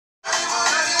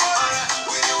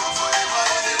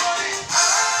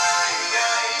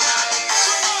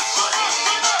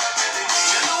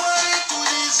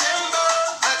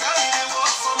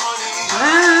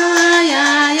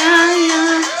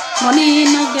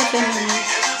get enemy.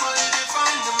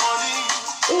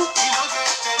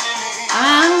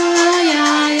 Ah,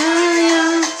 yeah, yeah,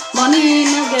 yeah. Money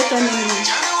no get enemy.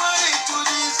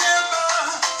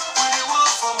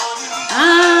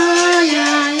 Ah,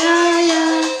 yeah, yeah,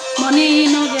 yeah. Money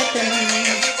no get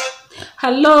enemy.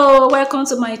 Hello, welcome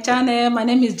to my channel. My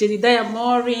name is Jedediah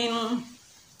Maureen.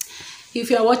 If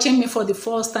you are watching me for the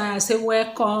first time, I say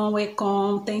welcome,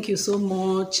 welcome. Thank you so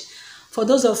much. For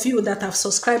those of you that have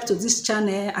subscribed to this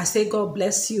channel, I say God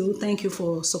bless you. Thank you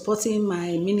for supporting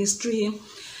my ministry.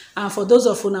 And for those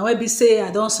of you now, be say I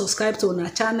don't subscribe to my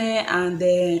channel and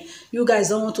you guys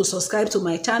don't want to subscribe to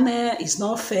my channel, it's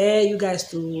not fair. You guys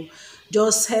to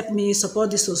just help me support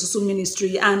this Osusu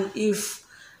ministry. And if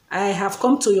I have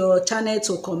come to your channel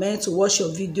to comment, to watch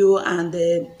your video, and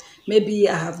maybe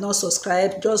I have not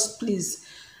subscribed, just please,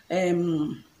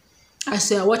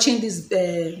 as you are watching this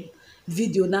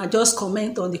video now, just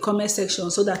comment on the comment section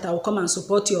so that I will come and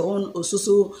support your own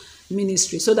Osusu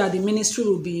ministry, so that the ministry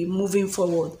will be moving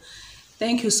forward.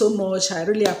 Thank you so much. I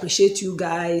really appreciate you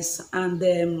guys.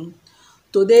 And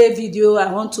today video,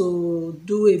 I want to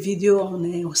do a video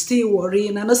on still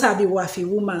worrying. I know I be wafi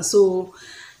woman, so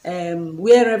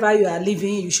wherever you are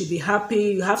living, you should be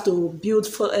happy. You have to build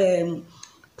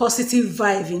positive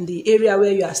vibe in the area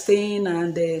where you are staying.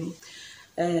 And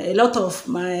a lot of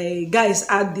my guys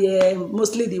out there,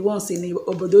 mostly the ones in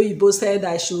Obodo Oyibo, said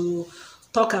I should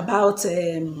talk about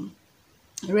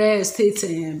real estate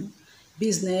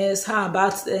business. How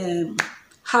about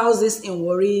houses in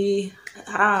Warri?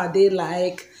 How are they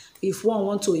like? If one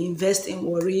want to invest in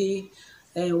Warri,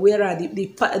 where are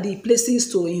the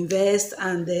places to invest,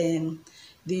 and then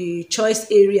the choice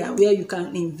area where you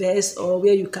can invest or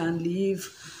where you can live.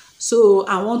 So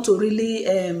I want to really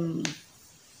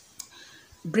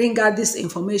bring out this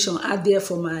information out there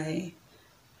for my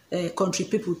country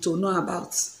people to know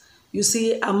about. You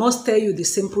see, I must tell you the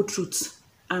simple truth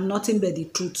and nothing but the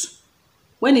truth.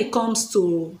 When it comes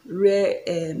to real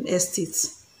estate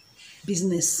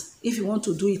business, if you want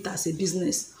to do it as a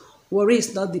business, Warri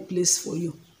is not the place for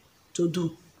you to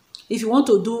do. If you want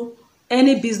to do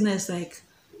any business like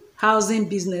housing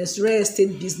business, real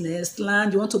estate business,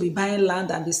 land, you want to be buying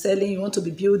land and be selling, you want to be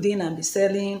building and be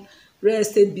selling, real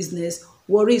estate business,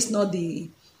 Warri is not the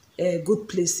good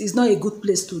place. It's not a good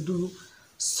place to do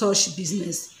such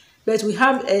business. But we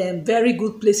have very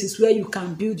good places where you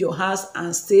can build your house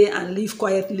and stay and live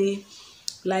quietly,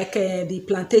 like the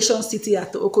Plantation City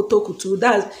at Okotokutu.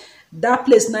 That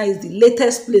place now is the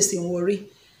latest place in Warri.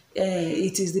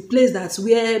 It is the place that's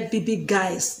where big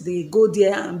guys, they go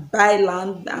there and buy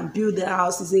land and build their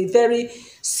house. It's a very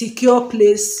secure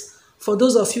place for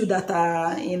those of you that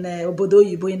are in Obodo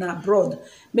Oyibo, in abroad.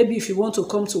 Maybe if you want to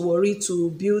come to Warri to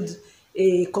build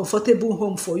a comfortable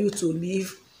home for you to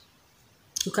live,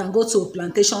 you can go to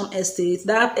Plantation Estate.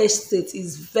 That estate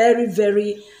is very,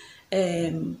 very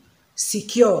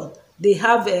secure. They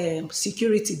have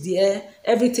security there.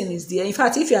 Everything is there. In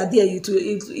fact, if you are there,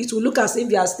 it will look as if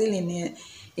you are still in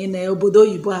Obodo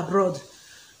Oyibo abroad.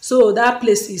 So that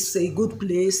place is a good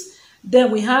place. Then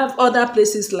we have other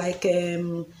places like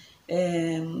the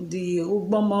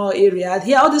Ugbomo area.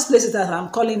 Here, all these places that I'm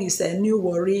calling is New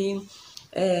Warri,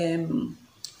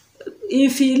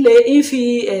 Infi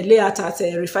layout at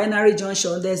Refinery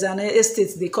Junction. There's an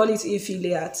estate, they call it Infi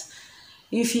layout,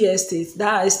 Infi estate.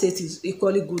 That estate is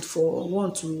equally good for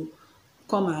one to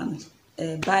come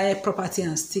and buy property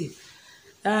and stay.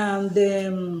 And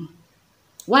the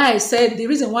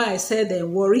reason why I said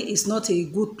Warri is not a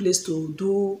good place to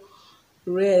do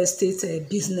real estate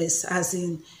business, as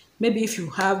in maybe if you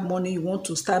have money, you want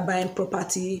to start buying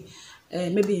property,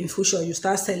 maybe in future you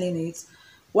start selling it.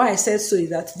 Why I said so is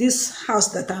that this house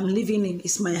that I'm living in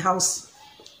is my house.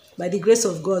 By the grace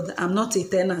of God, I'm not a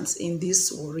tenant in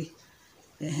this Warri.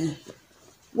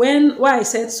 Why I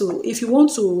said so, if you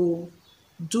want to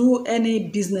do any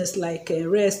business like a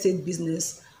real estate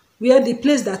business, where the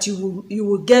place that you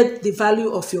will get the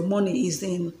value of your money is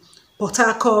in Port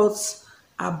Harcourt,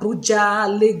 Abuja,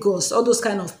 Lagos, all those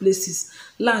kind of places,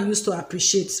 land used to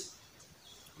appreciate.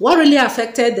 What really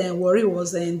affected Warri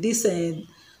was this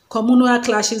communal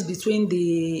clashes between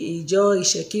the Ijaw,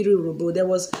 Ishekiri, Urhobo. There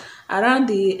was around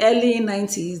the early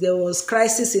 90s, there was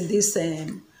crisis in this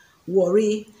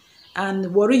Warri,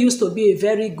 and Warri used to be a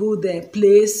very good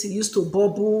place. It used to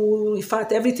bubble. In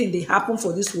fact, everything they happen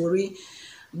for this Warri.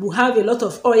 We have a lot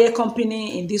of oil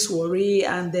company in this Warri,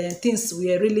 and things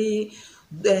were really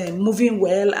moving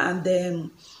well. And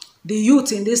the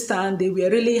youth in this town, they were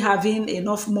really having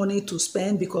enough money to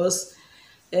spend, because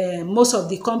most of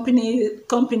the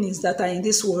companies that are in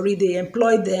this Warri, they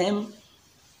employ them,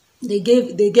 they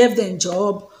gave them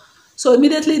job. So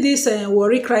immediately this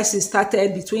Warri crisis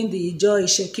started between the Joy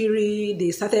Shekiri.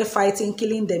 They started fighting,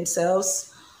 killing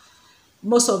themselves.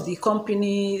 Most of the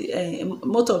company,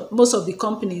 most of the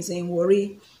companies in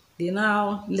Warri, they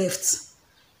now left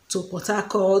to Port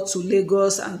Harcourt, to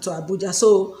Lagos, and to Abuja.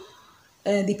 So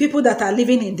the people that are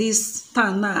living in this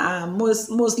town now are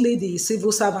mostly the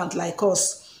civil servants like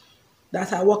us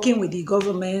that are working with the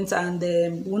government. And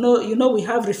we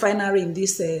have refinery in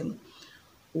this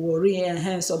Warri,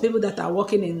 and some people that are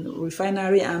working in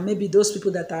refinery, and maybe those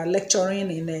people that are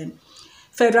lecturing in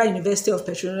Federal University of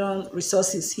Petroleum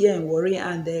Resources here in Warri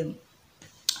and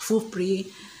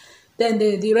Fufri. Then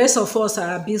the rest of us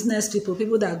are business people,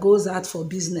 people that goes out for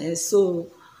business. So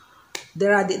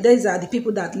these are the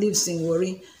people that lives in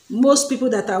Warri. Most people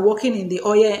that are working in the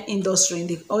oil industry, in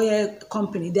the oil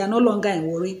company, they are no longer in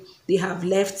Warri. They have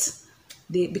left.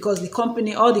 Because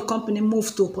all the company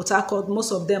moved to Port Harcourt.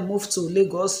 Most of them moved to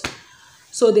Lagos.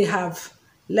 So they have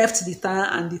left the town,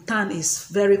 and the town is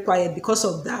very quiet. Because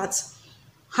of that,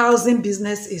 housing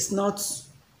business is not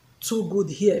too good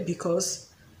here, because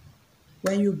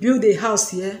when you build a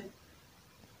house here,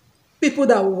 people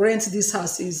that will rent this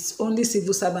house is only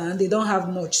civil servant, and they don't have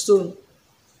much. So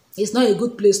it's not a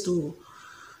good place to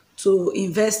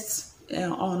invest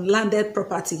on landed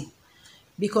property.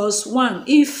 Because when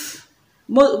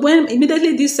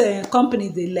immediately this company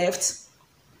they left,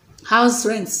 house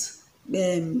rents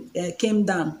came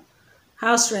down.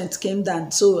 House rent came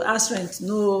down. So house rent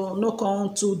no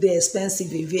come too dey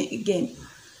expensive again.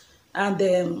 And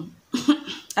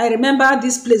I remember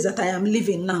this place that I am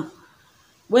living now.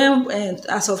 When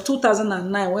as of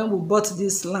 2009, when we bought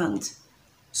this land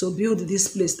to build this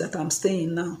place that I'm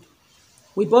staying now,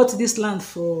 we bought this land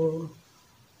for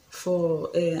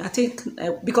I think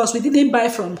because we didn't buy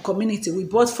from community, we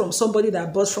bought from somebody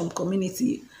that bought from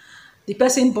community. The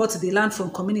person bought the land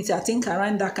from community, I think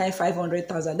around that kind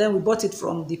 500,000. Then we bought it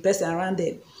from the person around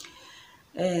there,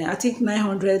 I think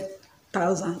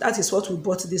 900,000. That is what we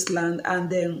bought this land. And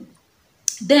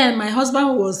then my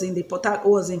husband was in Port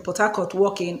Harcourt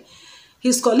working.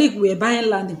 His colleague were buying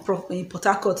land in Port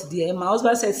Harcourt there. My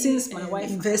husband said, since my wife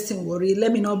invests in Warri,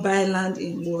 let me not buy land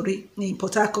in Warri, in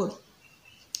Port Harcourt.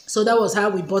 So that was how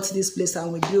we bought this place,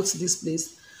 and we built this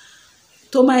place.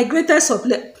 To my greatest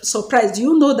surprise, do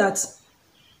you know that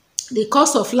the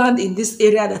cost of land in this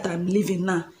area that I'm living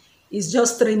now is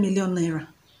just 3 million naira?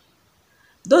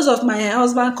 Those of my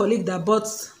husband colleague that bought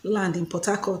land in Port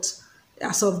Harcourt,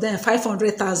 as of then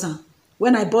 500,000.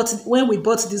 When we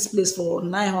bought this place for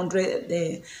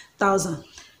 900,000,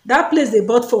 that place they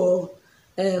bought for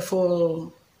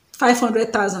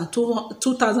 500,000,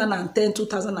 2010,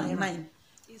 2009.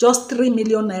 Just 3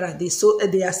 million naira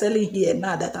they are selling here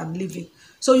now that I'm living.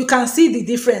 So you can see the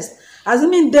difference.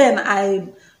 Assuming then I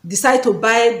decide to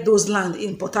buy those land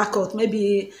in Port Harcourt,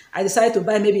 maybe I decided to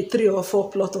buy maybe 3 or 4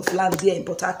 plots of land here in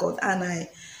Port Harcourt, and I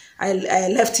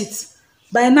left it.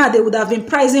 By now they would have been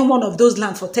pricing one of those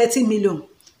land for 30 million.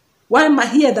 Why am I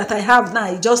here that I have now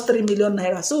is just 3 million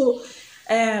naira? So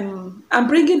I'm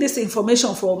bringing this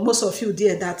information for most of you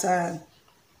there that are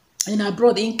in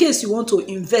abroad. In case you want to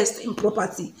invest in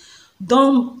property,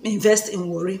 don't invest in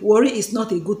Warri. Warri is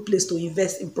not a good place to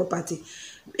invest in property.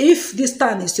 If this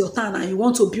town is your town and you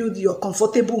want to build your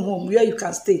comfortable home where you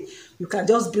can stay, you can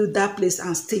just build that place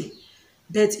and stay.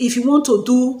 But if you want to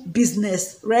do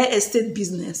business, real estate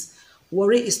business,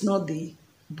 Warri is not the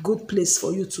good place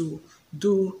for you to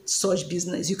do such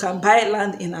business. You can buy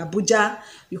land in Abuja,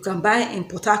 you can buy in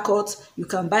Port Harcourt, you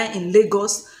can buy in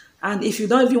Lagos, and if you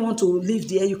don't even want to live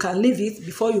there, you can leave it.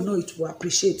 Before you know it will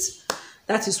appreciate.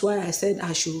 That is why I said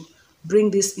I should bring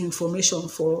this information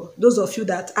for those of you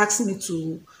that asked me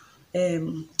to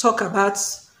talk about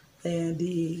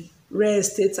the real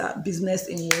estate business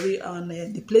in Warri, on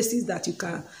the places that you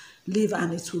can live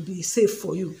and it will be safe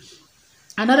for you.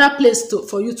 Another place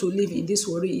for you to live in this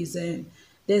Warri is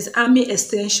there's Army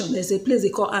Extension. There's a place they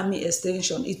call Army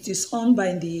Extension. It is owned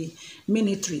by the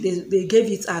military. They gave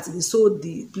it out. They sold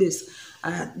the place.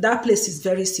 That place is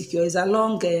very secure. It's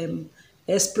along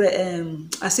as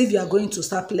if you are going to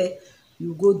Saple,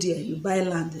 you go there, you buy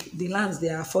land. The lands, they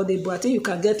are affordable. I think you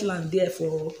can get land there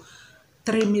for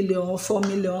 3 million, 4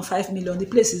 million, 5 million. The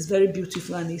place is very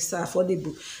beautiful and it's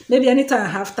affordable. Maybe anytime I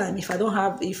have time, if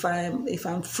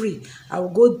I'm free, I will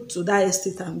go to that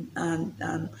estate and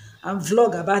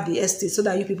vlog about the estate so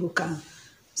that you people can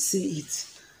see it.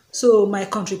 So my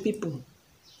country people,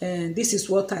 this is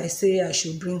what I say I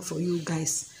should bring for you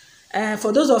guys.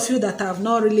 For those of you that have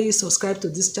not really subscribed to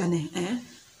this channel,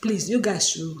 please, you guys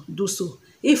should do so.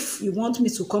 If you want me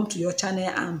to come to your channel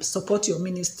and support your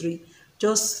ministry,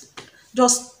 just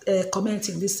just comment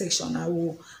in this section. I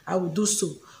will do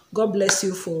so. God bless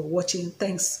you for watching.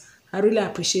 Thanks. I really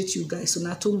appreciate you guys. So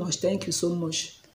not too much. Thank you so much.